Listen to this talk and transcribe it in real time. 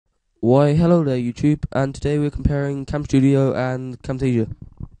Why, hello there, YouTube, and today we're comparing Camstudio and Camtasia.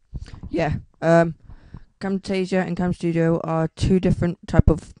 Yeah, Camtasia and Camstudio are two different type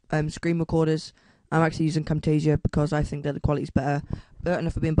of screen recorders. I'm actually using Camtasia because I think that the quality's better. But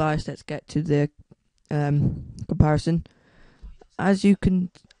enough of being biased, let's get to the comparison. As you can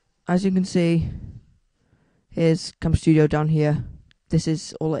see, here's Camstudio down here. This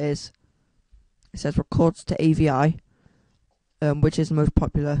is all it is. It says records to AVI, which is the most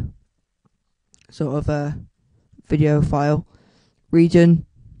popular sort of video file. Region,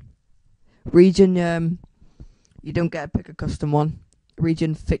 you don't get to pick a custom one.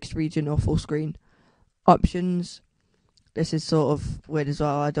 Region, fixed region, or full screen. Options, this is sort of weird as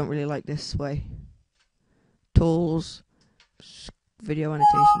well. I don't really like this way. Tools, video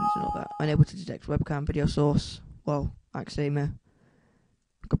annotations and all that. Unable to detect webcam, video source. Well, actually my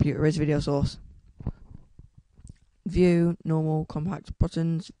computer is video source. View, normal, compact,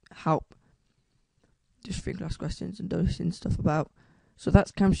 buttons, help. Just 3 class questions and noticing stuff about. So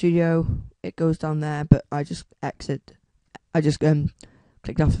that's Camstudio. It goes down there, but I just clicked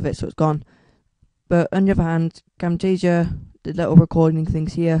off of it, so it's gone. But on the other hand, Camtasia, the little recording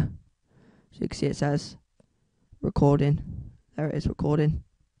things here. So you can see it says recording. There it is, recording.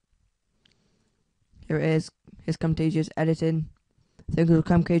 Here it is. Here's Camtasia's editing. I think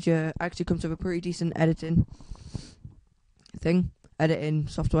Camtasia actually comes with a pretty decent editing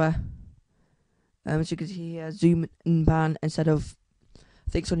software. As you can see here, zoom and pan instead of, I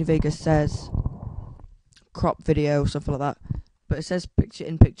think Sony Vegas says crop video, something like that. But it says picture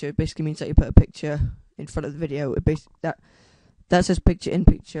in picture. It basically means that you put a picture in front of the video. That says picture in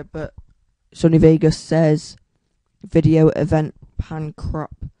picture, but Sony Vegas says video event pan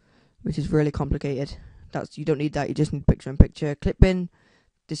crop, which is really complicated. You don't need that. You just need picture in picture. Clip in.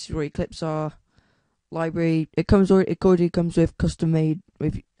 This is where your clips are. Library. It already comes with custom made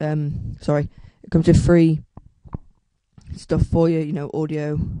with It comes with free stuff for you,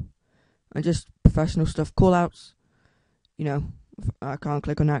 audio and just professional stuff. Callouts, I can't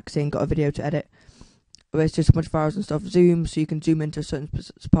click on that because I ain't got a video to edit. But it's just a bunch of files and stuff. Zoom, so you can zoom into a certain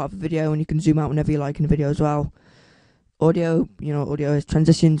part of the video, and you can zoom out whenever you like in the video as well. Audio, audio is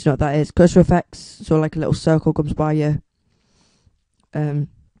transitions, what that is. Cursor effects, so like a little circle comes by you.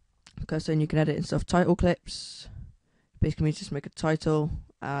 Cursor, and you can edit and stuff. Title clips, basically means just make a title,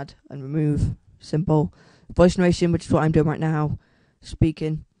 add and remove. Simple. Voice narration, which is what I'm doing right now.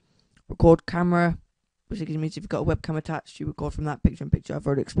 Speaking. Record camera, which means if you've got a webcam attached, you record from that, picture in picture. I've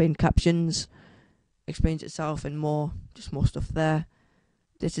already explained. Captions explains itself and more stuff there.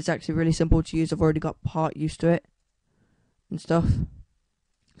 This is actually really simple to use. I've already got part used to it and stuff.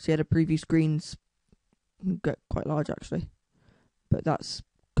 So yeah, the preview screens get quite large actually, but that's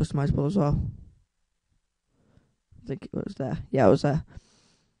customizable as well. I think it was there. Yeah, it was there.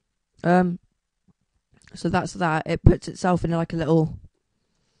 So that's that. It puts itself in like a little,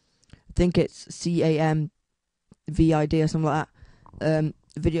 I think it's CAM VID or something like that.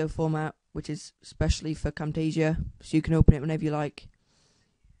 Video format, which is specially for Camtasia, so you can open it whenever you like.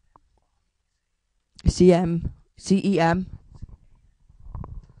 CEM. CAMREC.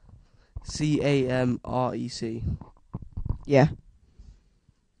 Yeah.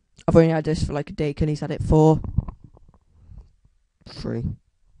 I've only had this for like a day. Kenny's had it for 3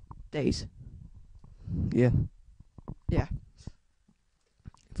 days. Yeah.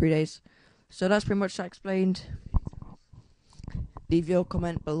 3 days. So that's pretty much that explained. Leave your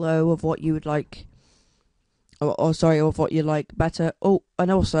comment below of what you would like, of what you like better. Oh, and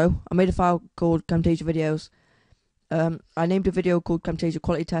also, I made a file called Camtasia Videos. I named a video called Camtasia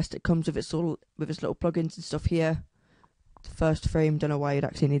Quality Test. It comes with its little plugins and stuff here. The first frame, don't know why you'd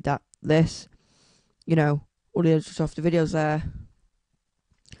actually need that. This, all the other stuff. The videos there.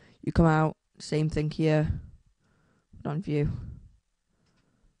 You come out, same thing here. Put on view.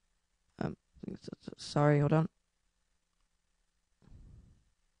 Sorry, hold on.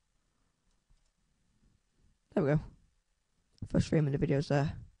 There we go. First frame of the video's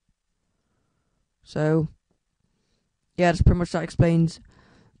there. So, yeah, that's pretty much that explains.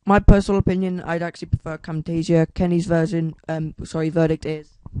 My personal opinion, I'd actually prefer Camtasia. Kenny's verdict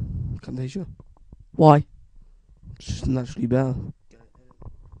is Camtasia. Why? It's just naturally better.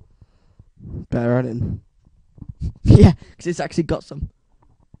 Better at it. Yeah, because it's actually got some.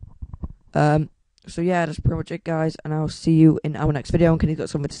 So yeah, that's pretty much it, guys, and I'll see you in our next video. And Kenny's got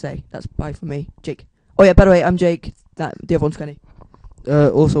something to say. That's bye from me, Jake. Oh yeah, by the way, I'm Jake. The other one's Kenny.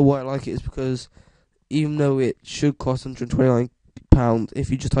 Also, why I like it is because even though it should cost £129, if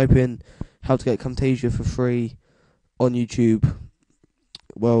you just type in how to get Camtasia for free on YouTube,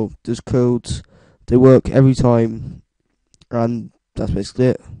 well, there's codes. They work every time, and that's basically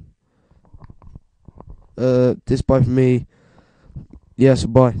it. This bye from me. Yeah, so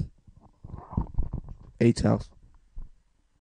bye. 8 hours.